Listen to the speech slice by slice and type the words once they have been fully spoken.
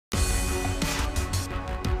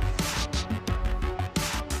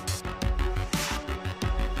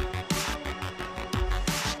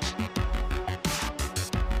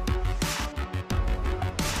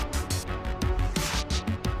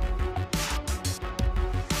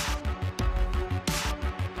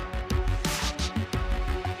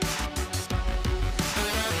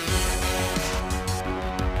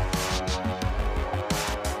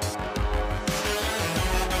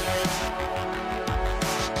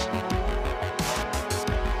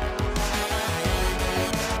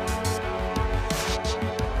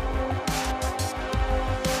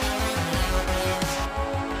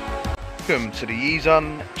Welcome to the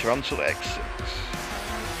Yizan Tarantula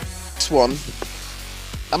X6. This one,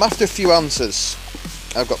 I'm after a few answers.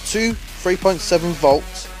 I've got two 3.7 volt,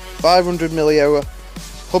 500 mAh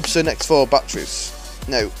Hubsan X4 batteries.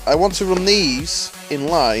 Now, I want to run these in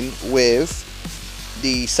line with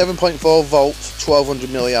the 7.4 volt, 1200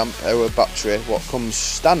 mAh battery, what comes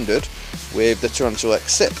standard with the Tarantula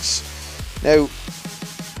X6. Now,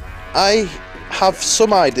 I have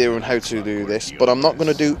some idea on how to do this, but I'm not going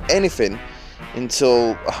to do anything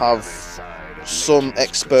until I have some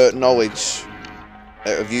expert knowledge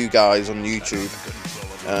out of you guys on YouTube,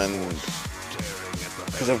 and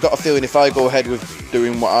because I've got a feeling if I go ahead with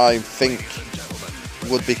doing what I think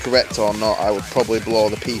would be correct or not, I would probably blow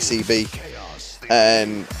the PCB,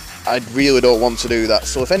 and I really don't want to do that.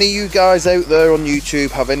 So if any of you guys out there on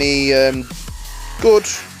YouTube have any good,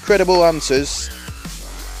 credible answers,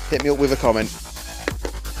 hit me up with a comment.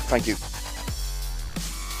 Thank you.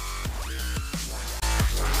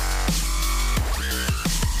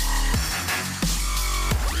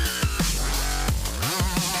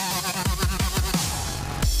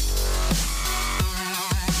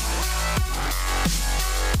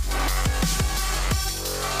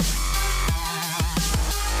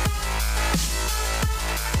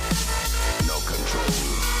 No control.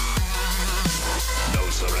 No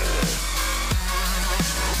surrender.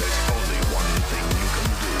 There's only one thing you can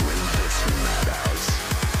do in this matters.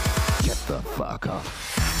 Get the fuck up.